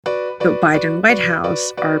The Biden White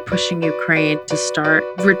House are pushing Ukraine to start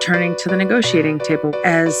returning to the negotiating table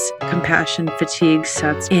as compassion fatigue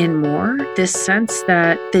sets in more. This sense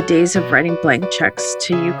that the days of writing blank checks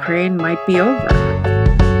to Ukraine might be over.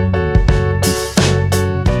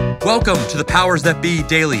 Welcome to the Powers That Be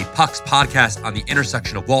Daily Pucks podcast on the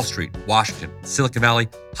intersection of Wall Street, Washington, Silicon Valley,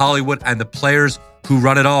 Hollywood, and the players who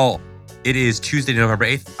run it all. It is Tuesday, November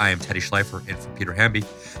 8th. I am Teddy Schleifer in for Peter Hamby.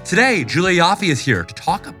 Today, Julia Ioffe is here to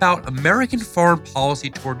talk about American foreign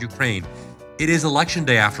policy toward Ukraine. It is election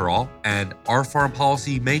day after all, and our foreign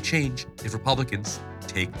policy may change if Republicans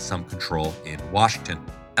take some control in Washington.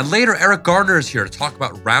 And later, Eric Gardner is here to talk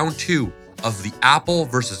about round two of the Apple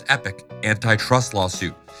versus Epic antitrust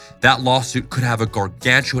lawsuit. That lawsuit could have a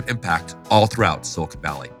gargantuan impact all throughout Silicon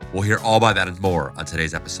Valley. We'll hear all about that and more on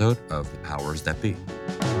today's episode of The Powers That Be.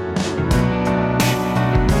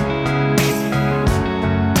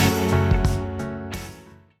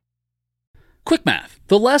 Quick math.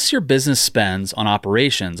 The less your business spends on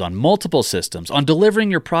operations, on multiple systems, on delivering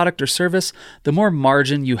your product or service, the more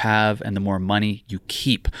margin you have and the more money you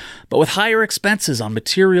keep. But with higher expenses on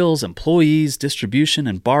materials, employees, distribution,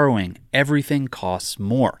 and borrowing, everything costs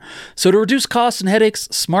more. So to reduce costs and headaches,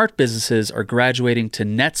 smart businesses are graduating to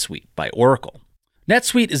NetSuite by Oracle.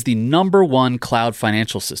 NetSuite is the #1 cloud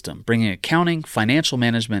financial system, bringing accounting, financial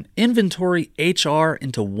management, inventory, HR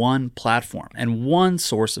into one platform and one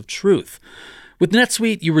source of truth. With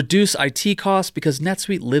NetSuite, you reduce IT costs because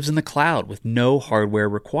NetSuite lives in the cloud with no hardware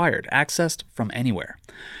required, accessed from anywhere.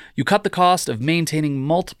 You cut the cost of maintaining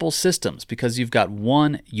multiple systems because you've got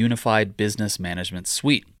one unified business management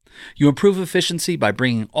suite. You improve efficiency by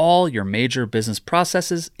bringing all your major business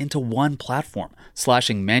processes into one platform,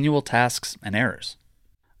 slashing manual tasks and errors.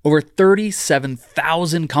 Over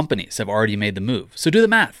 37,000 companies have already made the move. So do the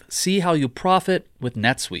math. See how you profit with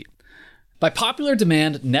NetSuite. By popular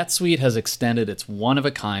demand, NetSuite has extended its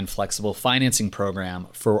one-of-a-kind flexible financing program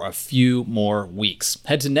for a few more weeks.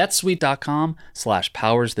 Head to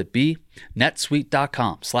netsuite.com/powersthatbe,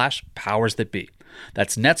 netsuite.com/powersthatbe.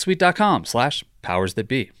 That's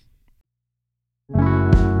netsuite.com/powersthatbe.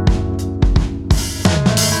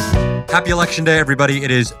 Happy Election Day, everybody. It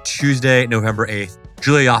is Tuesday, November 8th.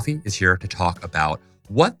 Julia Ioffe is here to talk about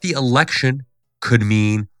what the election could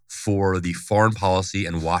mean for the foreign policy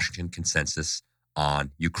and Washington consensus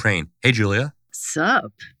on Ukraine. Hey, Julia.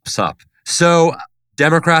 Sup? So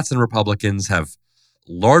Democrats and Republicans have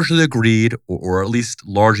largely agreed, or at least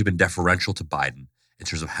largely been deferential to Biden in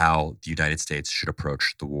terms of how the United States should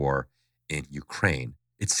approach the war in Ukraine.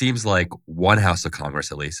 It seems like one house of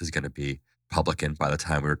Congress, at least, is going to be Republican by the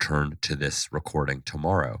time we return to this recording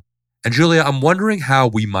tomorrow. And Julia, I'm wondering how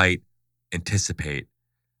we might anticipate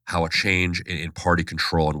how a change in party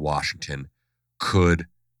control in Washington could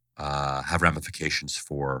have ramifications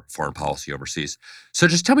for foreign policy overseas. So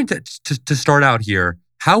just tell me to start out here,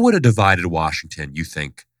 how would a divided Washington, you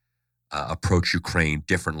think, approach Ukraine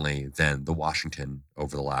differently than the Washington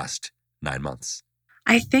over the last 9 months?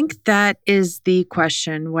 I think that is the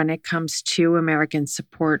question when it comes to American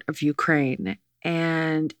support of Ukraine.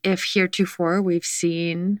 And if heretofore we've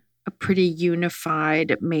seen a pretty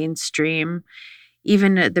unified mainstream,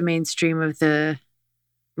 even the mainstream of the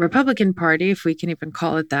Republican Party, if we can even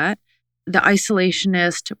call it that, the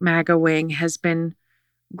isolationist MAGA wing has been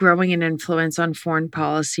growing in influence on foreign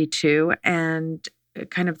policy too, and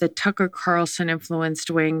kind of the Tucker Carlson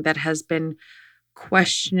influenced wing that has been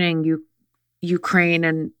questioning Ukraine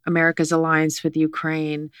and America's alliance with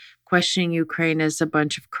Ukraine, questioning Ukraine as a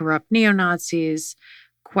bunch of corrupt neo-Nazis,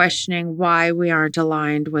 questioning why we aren't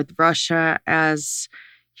aligned with Russia as,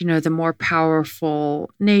 you know, the more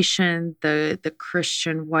powerful nation, the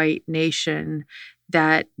Christian white nation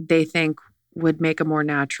that they think would make a more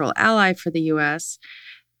natural ally for the U.S.,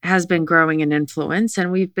 has been growing in influence.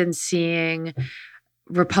 And we've been seeing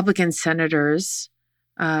Republican senators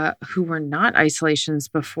who were not isolations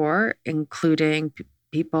before, including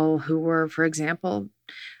people who were, for example,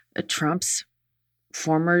 Trump's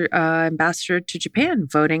former ambassador to Japan,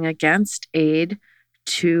 voting against aid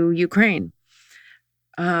to Ukraine.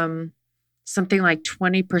 Something like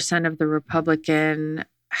 20% of the Republican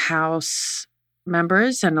House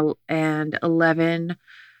members and 11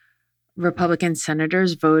 Republican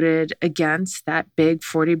senators voted against that big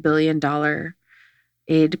 $40 billion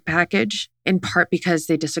aid package, in part because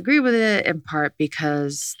they disagree with it, in part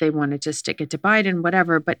because they wanted to stick it to Biden,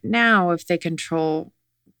 whatever. But now, if they control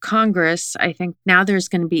Congress, I think now there's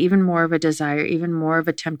going to be even more of a desire, even more of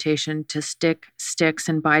a temptation to stick sticks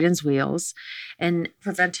in Biden's wheels and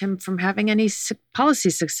prevent him from having any policy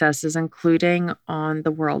successes, including on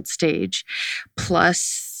the world stage.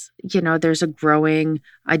 Plus, there's a growing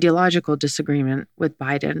ideological disagreement with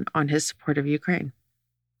Biden on his support of Ukraine.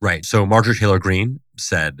 Right. So Marjorie Taylor Greene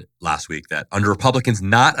said last week that under Republicans,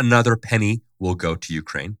 not another penny will go to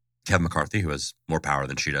Ukraine. Kevin McCarthy, who has more power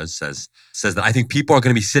than she does, says that I think people are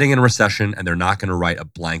going to be sitting in a recession and they're not going to write a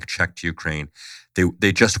blank check to Ukraine.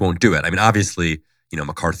 They just won't do it. I mean, obviously,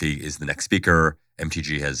 McCarthy is the next speaker.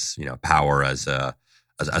 MTG has, power as a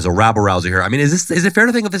rabble rouser here. I mean, is it fair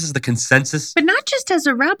to think of this as the consensus? But not just as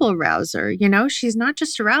a rabble rouser, she's not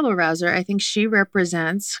just a rabble rouser. I think she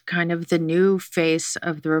represents kind of the new face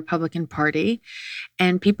of the Republican Party.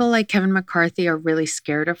 And people like Kevin McCarthy are really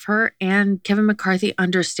scared of her. And Kevin McCarthy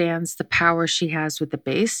understands the power she has with the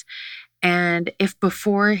base. And if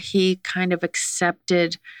before he kind of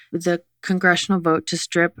accepted the congressional vote to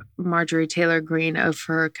strip Marjorie Taylor Greene of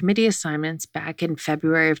her committee assignments back in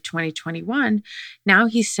February of 2021, now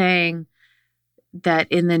he's saying that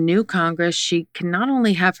in the new Congress, she can not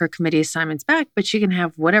only have her committee assignments back, but she can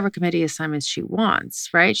have whatever committee assignments she wants,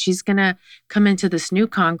 right? She's going to come into this new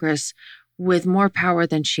Congress with more power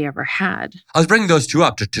than she ever had. I was bringing those two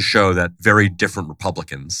up to show that very different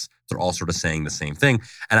Republicans, they're all sort of saying the same thing.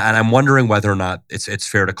 And I'm wondering whether or not it's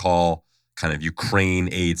fair to call kind of Ukraine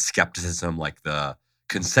aid skepticism like the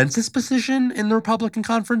consensus position in the Republican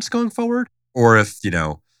conference going forward, or if,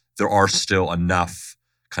 there are still enough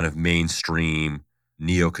kind of mainstream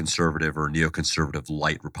neoconservative or neoconservative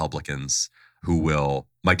light Republicans who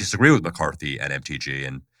might disagree with McCarthy and MTG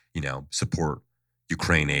and, support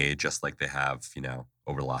Ukraine aid just like they have,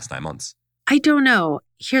 over the last 9 months. I don't know.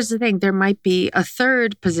 Here's the thing. There might be a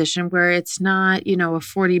third position where it's not, a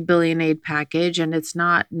 $40 billion aid package and it's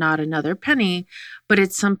not another penny, but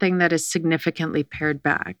it's something that is significantly pared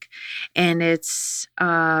back. And it's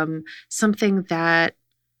something that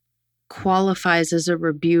qualifies as a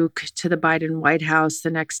rebuke to the Biden White House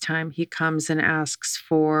the next time he comes and asks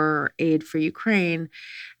for aid for Ukraine.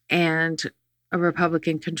 And a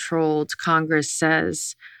Republican-controlled Congress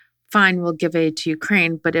says, fine, we'll give aid to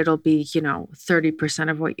Ukraine, but it'll be, 30%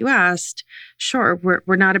 of what you asked. Sure,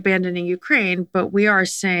 we're not abandoning Ukraine, but we are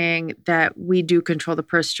saying that we do control the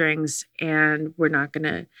purse strings and we're not going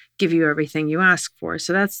to give you everything you ask for.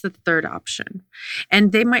 So that's the third option.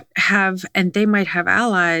 And they might have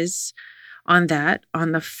allies on that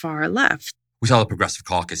on the far left. We saw the Progressive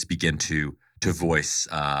Caucus begin to voice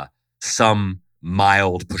some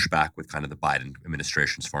mild pushback with kind of the Biden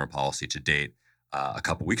administration's foreign policy to date. A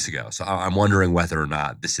couple weeks ago. So I'm wondering whether or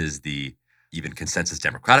not this is the even consensus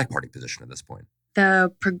Democratic Party position at this point.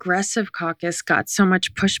 The Progressive Caucus got so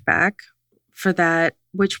much pushback for that,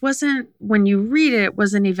 which wasn't, when you read it,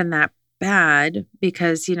 wasn't even that bad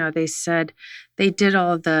because, they said they did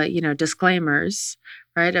all of the, disclaimers,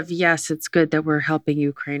 right? Of yes, it's good that we're helping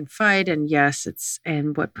Ukraine fight. And yes,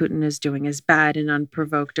 and what Putin is doing is bad and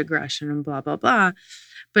unprovoked aggression and blah, blah, blah.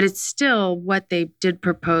 But it's still what they did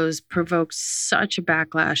propose provoked such a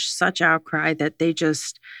backlash, such outcry that they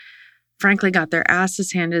just frankly got their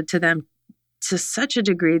asses handed to them to such a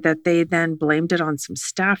degree that they then blamed it on some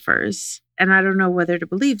staffers. And I don't know whether to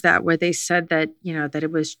believe that, where they said that, that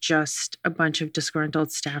it was just a bunch of disgruntled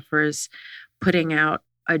staffers putting out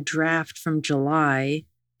a draft from July.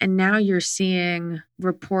 And now you're seeing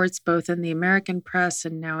reports both in the American press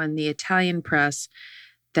and now in the Italian press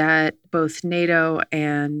that both NATO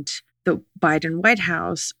and the Biden White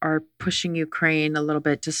House are pushing Ukraine a little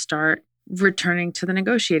bit to start returning to the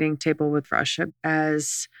negotiating table with Russia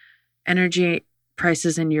as energy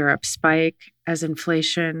prices in Europe spike, as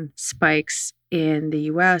inflation spikes in the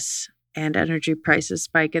US and energy prices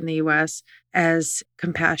spike in the US, as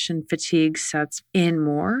compassion fatigue sets in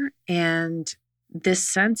more. And this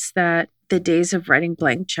sense that the days of writing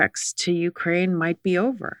blank checks to Ukraine might be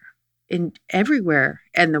over. In everywhere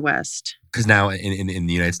in the West. Because now in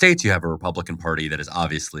the United States, you have a Republican Party that is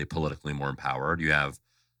obviously politically more empowered. You have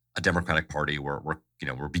a Democratic Party where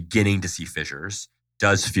we're beginning to see fissures.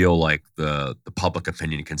 Does feel like the public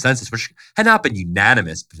opinion consensus, which had not been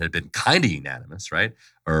unanimous, but had been kind of unanimous, right?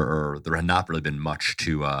 Or there had not really been much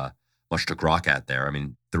to grok at there. I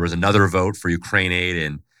mean, there was another vote for Ukraine aid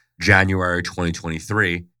in January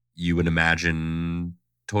 2023. You would imagine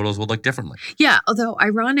totals would look differently. Yeah, although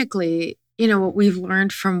ironically, what we've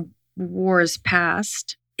learned from wars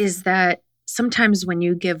past is that sometimes when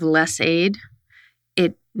you give less aid,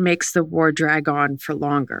 it makes the war drag on for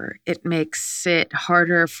longer. It makes it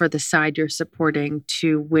harder for the side you're supporting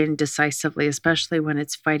to win decisively, especially when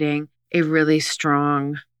it's fighting a really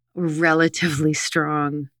strong, relatively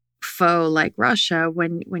strong foe like Russia.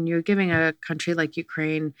 When you're giving a country like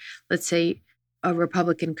Ukraine, let's say a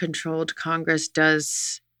Republican-controlled Congress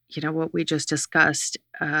does, what we just discussed,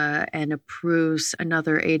 and approves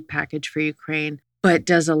another aid package for Ukraine, but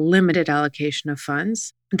does a limited allocation of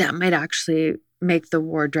funds, that might actually make the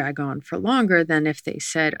war drag on for longer than if they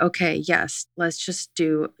said, okay, yes, let's just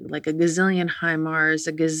do like a gazillion HIMARS,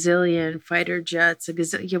 a gazillion fighter jets, a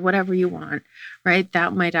gazillion, whatever you want, right?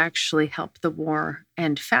 That might actually help the war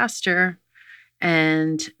end faster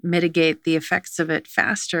and mitigate the effects of it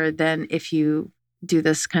faster than if you do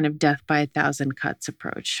this kind of death by 1,000 cuts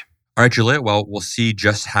approach. All right, Julia. Well, we'll see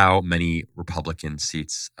just how many Republican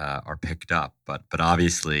seats are picked up. But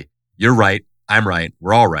obviously, you're right. I'm right.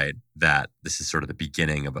 We're all right that this is sort of the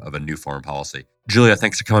beginning of a new foreign policy. Julia,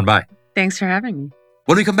 thanks for coming by. Thanks for having me.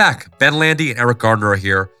 When we come back, Ben Landy and Eric Gardner are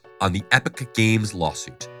here on the Epic Games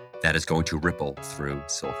lawsuit that is going to ripple through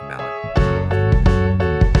Silicon Valley.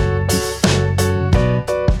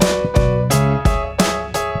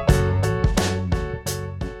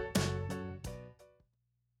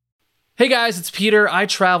 Hey guys, it's Peter. I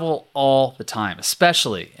travel all the time,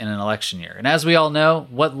 especially in an election year. And as we all know,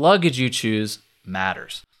 what luggage you choose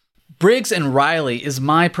matters. Briggs & Riley is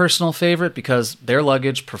my personal favorite because their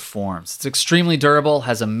luggage performs. It's extremely durable,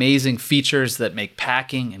 has amazing features that make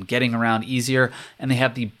packing and getting around easier, and they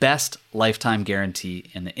have the best lifetime guarantee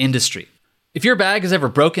in the industry. If your bag is ever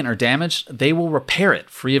broken or damaged, they will repair it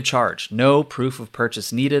free of charge. No proof of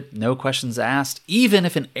purchase needed, no questions asked, even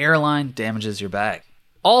if an airline damages your bag.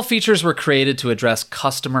 All features were created to address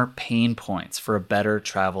customer pain points for a better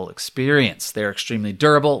travel experience. They're extremely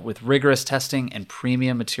durable with rigorous testing and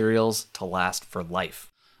premium materials to last for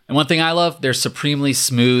life. And one thing I love, they're supremely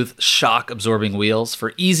smooth, shock-absorbing wheels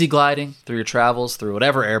for easy gliding through your travels through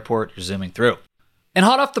whatever airport you're zooming through. And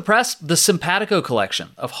hot off the press, the Simpatico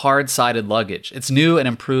collection of hard-sided luggage. It's new and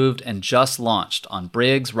improved and just launched on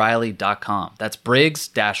BriggsRiley.com. That's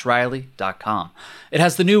Briggs-Riley.com. It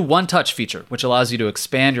has the new One Touch feature, which allows you to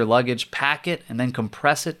expand your luggage, pack it, and then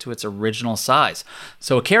compress it to its original size.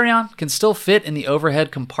 So a carry-on can still fit in the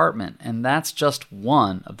overhead compartment, and that's just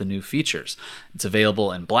one of the new features. It's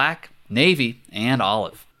available in black, navy, and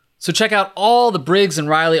olive. So check out all the Briggs &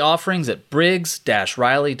 Riley offerings at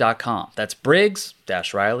Briggs-Riley.com. That's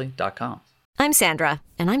Briggs-Riley.com. I'm Sandra,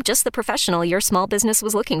 and I'm just the professional your small business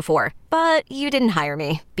was looking for. But you didn't hire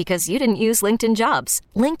me because you didn't use LinkedIn Jobs.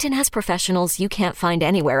 LinkedIn has professionals you can't find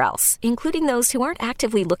anywhere else, including those who aren't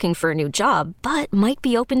actively looking for a new job, but might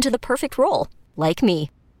be open to the perfect role, like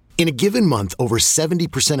me. In a given month, over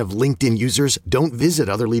 70% of LinkedIn users don't visit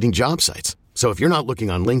other leading job sites. So if you're not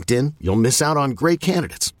looking on LinkedIn, you'll miss out on great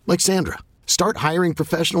candidates like Sandra. Start hiring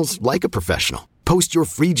professionals like a professional. Post your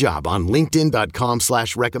free job on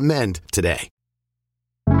linkedin.com/recommend today.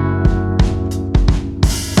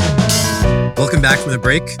 Welcome back from the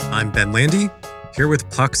break. I'm Ben Landy, here with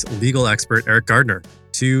Puck's legal expert, Eric Gardner,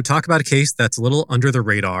 to talk about a case that's a little under the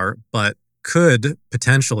radar, but could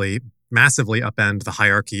potentially massively upend the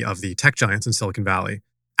hierarchy of the tech giants in Silicon Valley.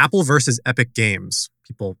 Apple versus Epic Games.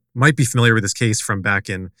 People might be familiar with this case from back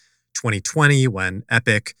in 2020 when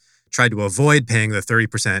Epic tried to avoid paying the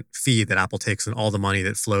 30% fee that Apple takes on all the money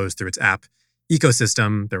that flows through its app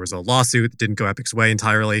ecosystem. There was a lawsuit that didn't go Epic's way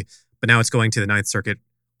entirely, but now it's going to the Ninth Circuit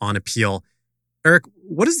on appeal. Eric,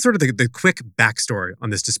 what is sort of the quick backstory on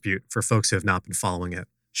this dispute for folks who have not been following it?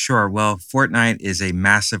 Sure. Well, Fortnite is a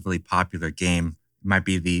massively popular game. It might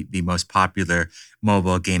be the most popular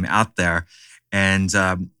mobile game out there. And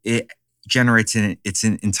it generates its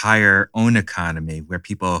entire own economy where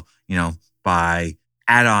people, buy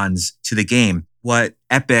add-ons to the game. What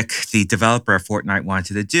Epic, the developer of Fortnite,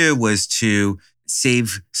 wanted to do was to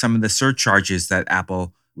save some of the surcharges that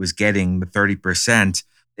Apple was getting, the 30%.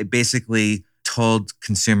 It basically told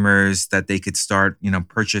consumers that they could start,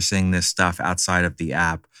 purchasing this stuff outside of the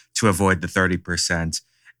app to avoid the 30%.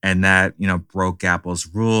 And that, broke Apple's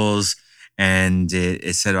rules. And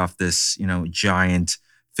it set off this, giant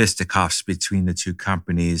fisticuffs between the two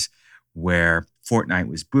companies where Fortnite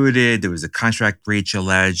was booted. There was a contract breach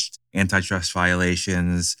alleged, antitrust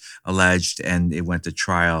violations alleged, and it went to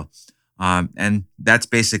trial. And that's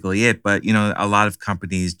basically it. But, a lot of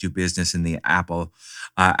companies do business in the Apple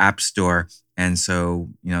App Store. And so,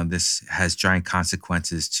 this has giant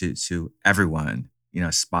consequences to everyone,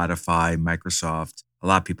 Spotify, Microsoft. A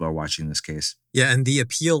lot of people are watching this case. Yeah, and the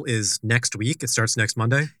appeal is next week. It starts next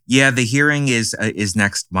Monday. Yeah, the hearing is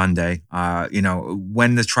next Monday.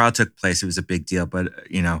 When the trial took place, it was a big deal, but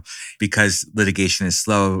because litigation is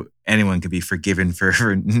slow, anyone could be forgiven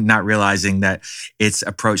for not realizing that it's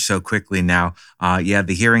approached so quickly now.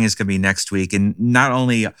 The hearing is going to be next week, and not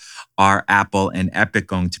only are Apple and Epic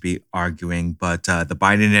going to be arguing, but the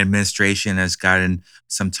Biden administration has gotten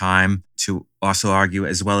some time to also argue,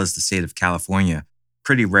 as well as the state of California.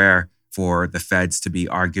 pretty rare for the feds to be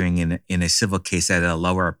arguing in a civil case at a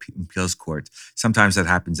lower appeals court. Sometimes that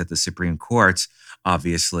happens at the Supreme Court,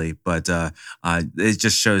 obviously, but it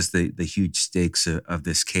just shows the huge stakes of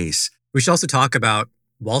this case. We should also talk about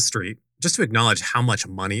Wall Street, just to acknowledge how much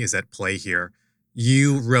money is at play here.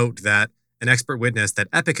 You wrote that an expert witness that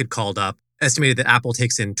Epic had called up estimated that Apple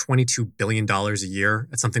takes in $22 billion a year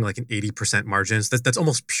at something like an 80% margin. So that's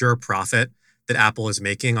almost pure profit that Apple is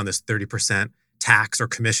making on this 30% tax or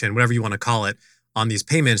commission, whatever you want to call it, on these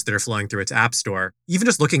payments that are flowing through its app store. Even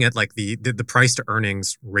just looking at like the price to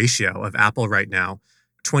earnings ratio of Apple right now,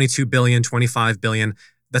 22 billion, 25 billion,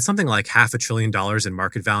 that's something like $500 billion in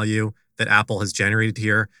market value that Apple has generated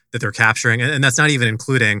here that they're capturing. And that's not even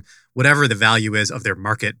including whatever the value is of their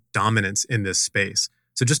market dominance in this space.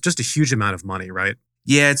 So just a huge amount of money, right?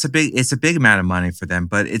 Yeah, it's a big amount of money for them,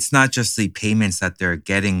 but it's not just the payments that they're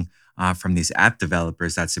getting from these app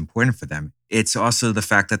developers that's important for them. It's also the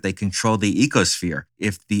fact that they control the ecosphere.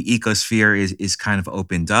 If the ecosphere is kind of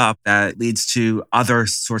opened up, that leads to other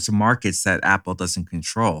sorts of markets that Apple doesn't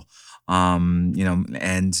control.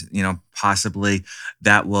 Possibly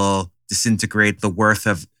that will disintegrate the worth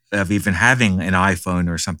of even having an iPhone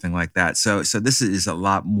or something like that. So this is a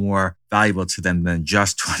lot more valuable to them than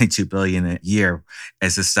just $22 billion a year,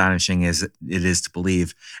 as astonishing as it is to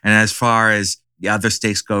believe. And as far as the other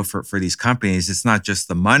stakes go for these companies, it's not just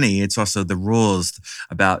the money, it's also the rules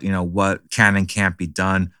about, what can and can't be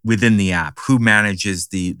done within the app, who manages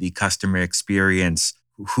the customer experience,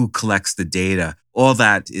 who collects the data. All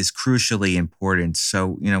that is crucially important.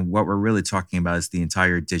 So, what we're really talking about is the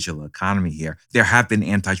entire digital economy here. There have been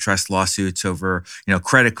antitrust lawsuits over,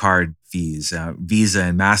 credit card fees, Visa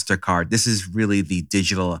and MasterCard. This is really the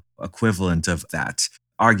digital equivalent of that,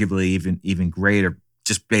 arguably even greater,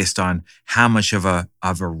 just based on how much of a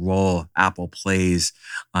role Apple plays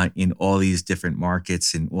in all these different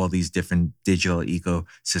markets and all these different digital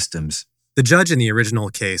ecosystems. The judge in the original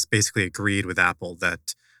case basically agreed with Apple that,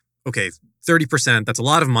 okay, 30%, that's a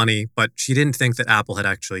lot of money, but she didn't think that Apple had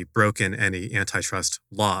actually broken any antitrust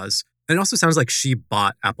laws. And it also sounds like she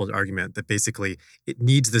bought Apple's argument that basically it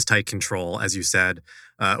needs this tight control, as you said,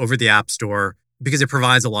 over the App Store, because it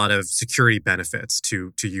provides a lot of security benefits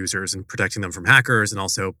to users and protecting them from hackers and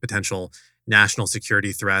also potential national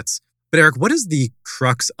security threats. But Eric, what is the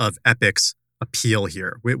crux of Epic's appeal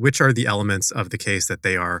here? Which are the elements of the case that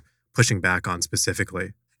they are pushing back on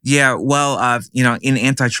specifically? Yeah, well, in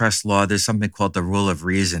antitrust law, there's something called the rule of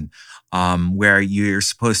reason, where you're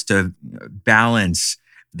supposed to balance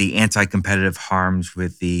the anti-competitive harms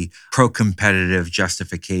with the pro-competitive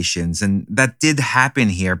justifications. And that did happen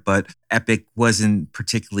here, but Epic wasn't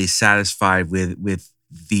particularly satisfied with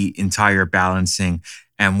the entire balancing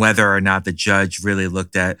and whether or not the judge really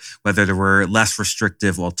looked at whether there were less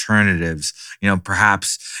restrictive alternatives.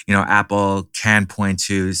 Perhaps, Apple can point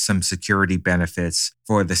to some security benefits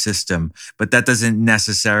for the system, but that doesn't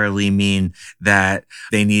necessarily mean that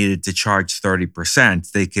they needed to charge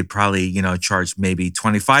 30%. They could probably, charge maybe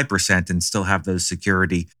 25% and still have those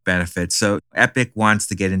security benefits. So Epic wants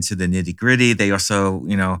to get into the nitty-gritty. They also,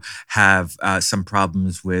 have some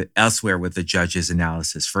problems elsewhere with the judge's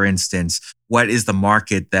analysis. For instance, what is the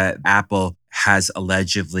market that Apple has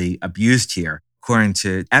allegedly abused here? According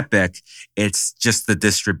to Epic, it's just the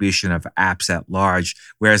distribution of apps at large,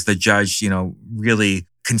 whereas the judge, really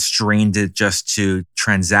constrained it just to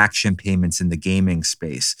transaction payments in the gaming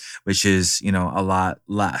space, which is, a lot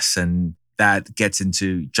less. And that gets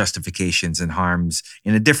into justifications and harms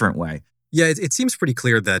in a different way. Yeah, it seems pretty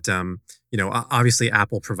clear that, obviously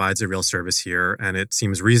Apple provides a real service here, and it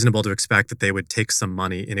seems reasonable to expect that they would take some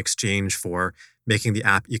money in exchange for making the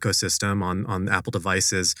app ecosystem on Apple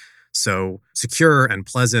devices so secure and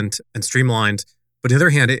pleasant and streamlined. But on the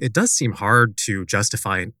other hand, it does seem hard to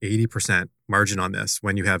justify an 80% margin on this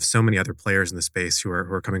when you have so many other players in the space who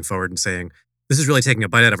are coming forward and saying, this is really taking a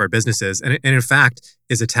bite out of our businesses. And in fact,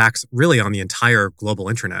 is a tax really on the entire global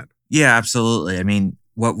internet. Yeah, absolutely. I mean,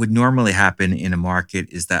 what would normally happen in a market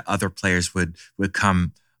is that other players would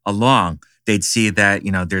come along. They'd see that,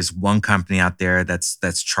 there's one company out there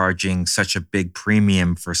that's charging such a big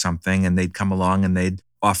premium for something, and they'd come along and they'd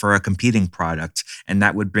offer a competing product, and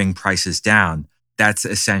that would bring prices down. That's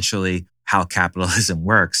essentially how capitalism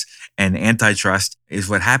works. And antitrust is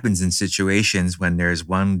what happens in situations when there's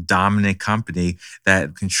one dominant company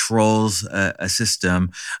that controls a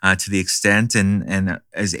system to the extent and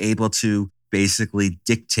is able to basically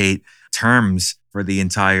dictate terms for the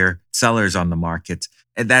entire sellers on the market.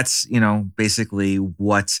 And that's, basically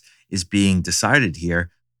what is being decided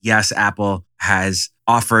here. Yes, Apple has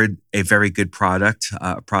offered a very good product,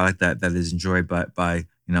 a product that is enjoyed by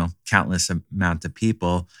countless amount of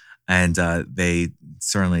people, and they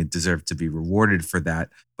certainly deserve to be rewarded for that.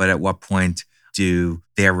 But at what point do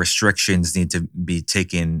their restrictions need to be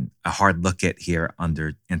taken a hard look at here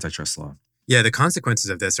under antitrust law? Yeah, the consequences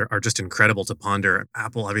of this are just incredible to ponder.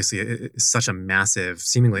 Apple obviously is such a massive,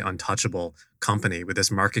 seemingly untouchable company with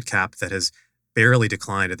this market cap that has barely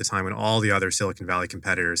declined at the time when all the other Silicon Valley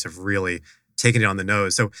competitors have really taken it on the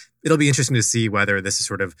nose. So it'll be interesting to see whether this is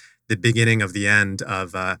sort of the beginning of the end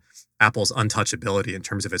of Apple's untouchability in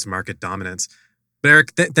terms of its market dominance. But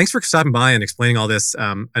Eric, thanks for stopping by and explaining all this.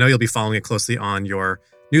 I know you'll be following it closely on your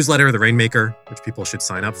newsletter, The Rainmaker, which people should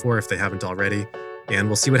sign up for if they haven't already. And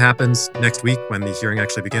we'll see what happens next week when the hearing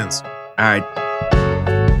actually begins. All right.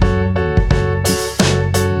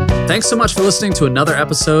 Thanks so much for listening to another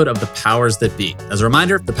episode of The Powers That Be. As a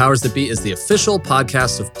reminder, The Powers That Be is the official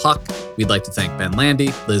podcast of Puck. We'd like to thank Ben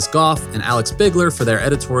Landy, Liz Goff, and Alex Bigler for their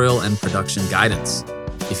editorial and production guidance.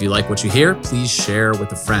 If you like what you hear, please share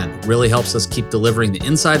with a friend. It really helps us keep delivering the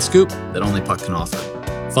inside scoop that only Puck can offer.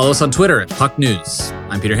 Follow us on Twitter at Puck News.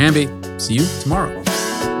 I'm Peter Hamby. See you tomorrow.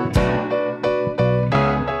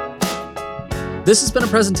 This has been a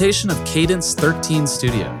presentation of Cadence 13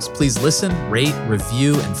 Studios. Please listen, rate,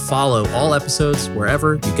 review, and follow all episodes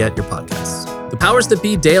wherever you get your podcasts. The Powers That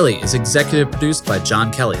Be Daily is executive produced by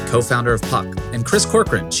John Kelly, co-founder of Puck, and Chris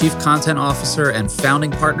Corcoran, chief content officer and founding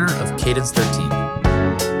partner of Cadence 13.